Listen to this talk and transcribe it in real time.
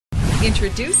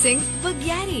Introducing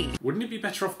Veggetti. Wouldn't it be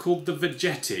better off called the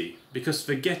Veggetti? Because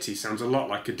Veggetti sounds a lot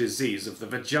like a disease of the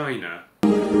vagina.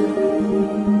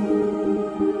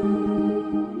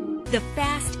 The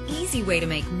fast, easy way to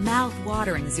make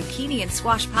mouth-watering zucchini and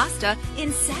squash pasta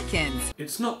in seconds.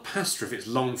 It's not pasta if it's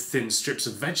long, thin strips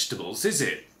of vegetables, is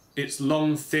it? It's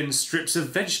long, thin strips of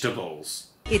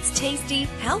vegetables. It's tasty,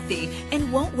 healthy,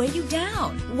 and won't weigh you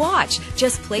down. Watch,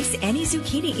 just place any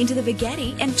zucchini into the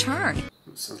Veggetti and turn.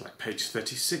 That sounds like page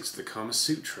 36 of the Kama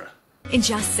Sutra. In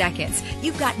just seconds,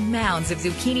 you've got mounds of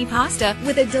zucchini pasta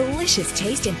with a delicious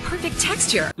taste and perfect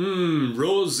texture.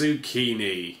 Raw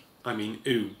zucchini. I mean,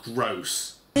 ooh,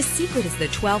 gross. The secret is the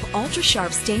 12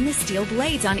 ultra-sharp stainless steel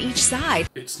blades on each side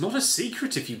It's not a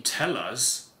secret if you tell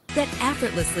us. that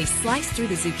effortlessly slice through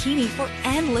the zucchini for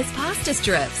endless pasta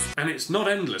strips. And it's not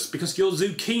endless because your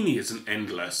zucchini isn't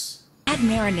endless. Add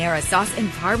marinara sauce and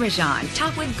parmesan,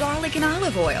 top with garlic and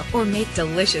olive oil, or make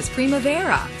delicious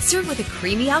primavera. Serve with a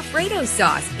creamy Alfredo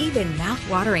sauce, even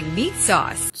mouth-watering meat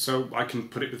sauce. So I can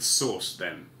put it with sauce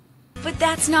then. But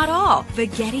that's not all.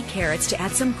 Veggetti carrots to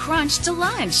add some crunch to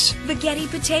lunch. Veggetti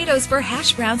potatoes for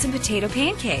hash browns and potato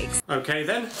pancakes. Okay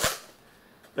then,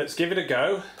 let's give it a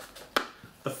go.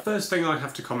 The first thing I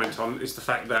have to comment on is the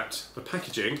fact that the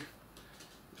packaging,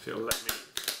 if you'll let me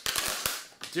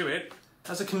do it,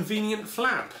 has a convenient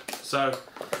flap. So,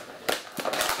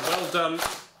 well done,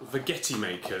 Veggetti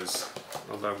makers.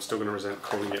 Although I'm still going to resent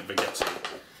calling it Veggetti.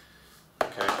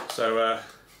 Okay, so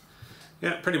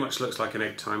yeah, it pretty much looks like an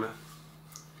egg timer.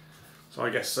 So I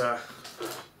guess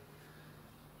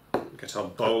get our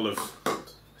bowl of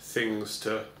things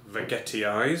to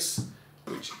Veggetti-ize,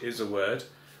 which is a word.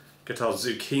 Get our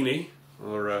zucchini,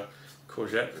 or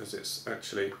courgette as it's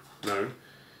actually known.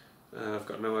 I've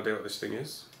got no idea what this thing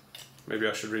is. Maybe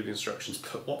I should read the instructions,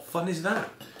 but what fun is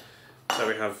that? So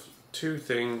we have two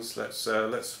things, let's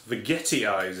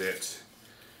Veggetti-ize it.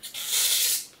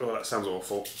 Oh, that sounds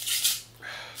awful.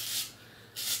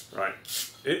 Right,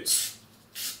 it's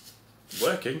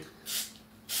working.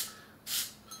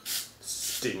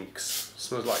 Stinks.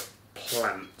 Smells like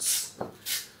plants.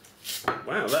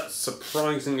 Wow, that's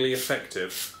surprisingly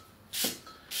effective.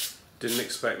 Didn't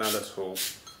expect that at all.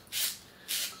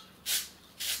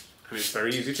 And it's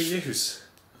very easy to use.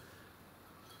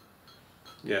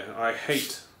 Yeah, I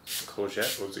hate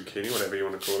courgette or zucchini, whatever you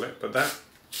want to call it, but that's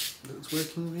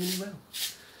working really well.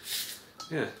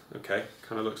 Yeah, okay,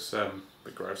 kind of looks a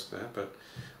bit gross there, but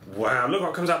wow, look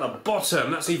what comes out the bottom.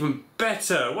 That's even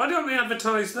better. Why don't they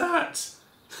advertise that?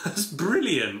 That's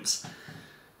brilliant.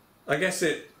 I guess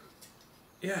it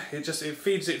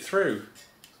feeds it through.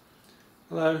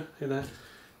 Hello, you there.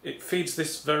 It feeds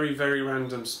this very, very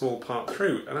random small part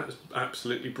through, and that's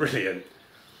absolutely brilliant.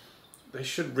 They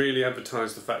should really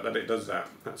advertise the fact that it does that.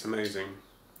 That's amazing.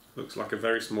 Looks like a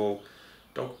very small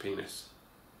dog penis.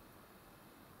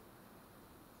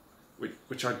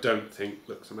 Which I don't think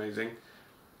looks amazing.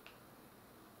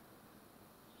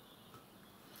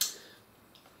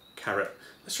 Carrot.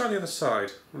 Let's try the other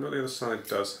side. I wonder what the other side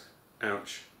does.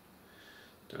 Ouch.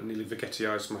 Don't nearly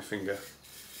Veggetti-ize my finger.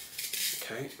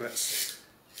 Okay, let's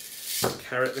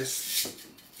carrot this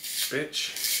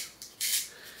bitch.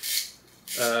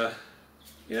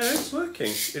 Yeah, it's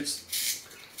working. It's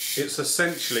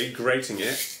essentially grating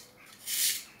it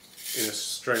in a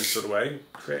strange sort of way,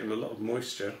 creating a lot of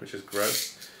moisture, which is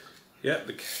gross. Yeah,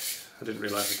 I didn't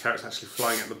realise the carrot's actually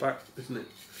flying out the back, isn't it?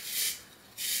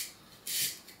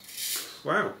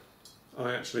 Wow,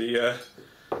 I actually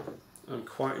I'm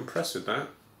quite impressed with that.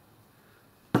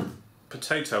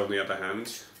 Potato, on the other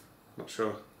hand, not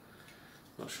sure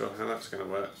how that's going to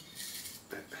work.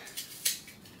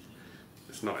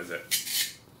 It's not, is it?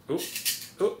 Oh,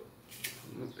 oh,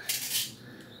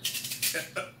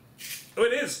 oh!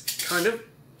 It is kind of.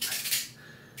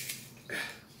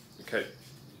 Okay.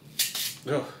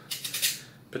 Oh,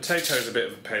 potato's a bit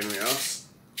of a pain in the ass.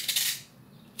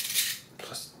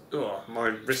 Plus, oh, my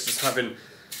wrist is having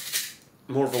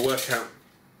more of a workout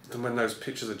than when those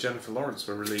pictures of Jennifer Lawrence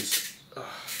were released. Oh.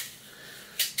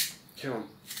 Come on.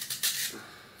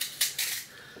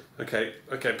 Okay,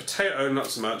 potato not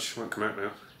so much, won't come out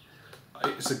now.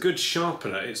 It's a good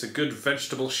sharpener, it's a good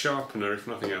vegetable sharpener if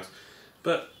nothing else.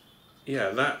 But yeah,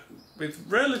 that, with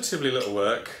relatively little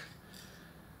work,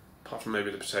 apart from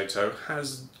maybe the potato,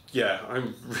 has, yeah,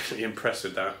 I'm really impressed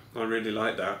with that. I really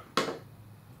like that.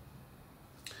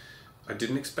 I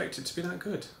didn't expect it to be that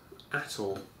good, at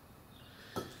all.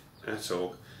 At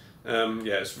all.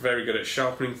 Yeah, it's very good at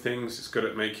sharpening things, it's good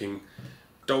at making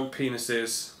dog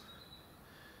penises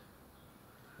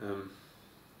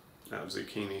out of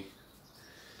zucchini.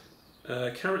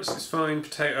 Carrots is fine,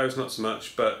 potatoes not so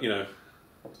much, but you know,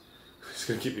 It's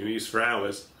going to keep me amused for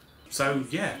hours. So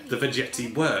yeah, the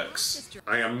Veggetti works.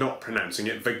 I am not pronouncing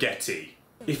it Veggetti.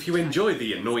 If you enjoy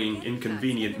the annoying,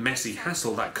 inconvenient, messy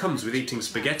hassle that comes with eating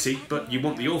spaghetti, but you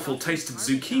want the awful tasted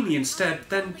zucchini instead,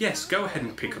 then yes, go ahead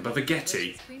and pick up a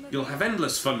Veggetti. You'll have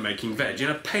endless fun making veg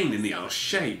in a pain in the arse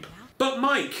shape. But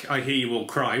Mike, I hear you all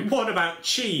cry, what about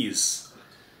cheese?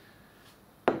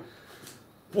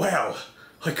 Well,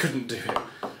 I couldn't do it.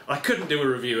 I couldn't do a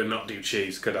review and not do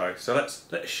cheese, could I? So let's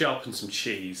sharpen some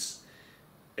cheese.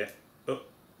 Yeah. Oh,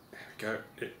 there we go.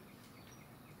 It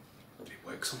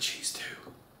works on cheese too.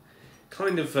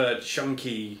 Kind of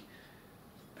chunky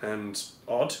and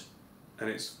odd, and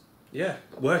it's, yeah,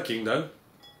 working though.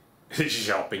 It's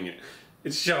sharpening it.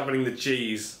 It's sharpening the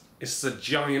cheese. It's a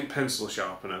giant pencil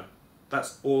sharpener.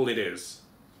 That's all it is.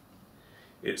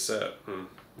 It's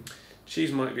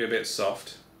cheese might be a bit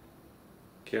soft.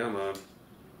 Come on.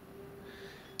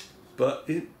 But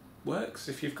it works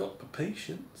if you've got the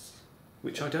patience,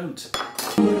 which I don't.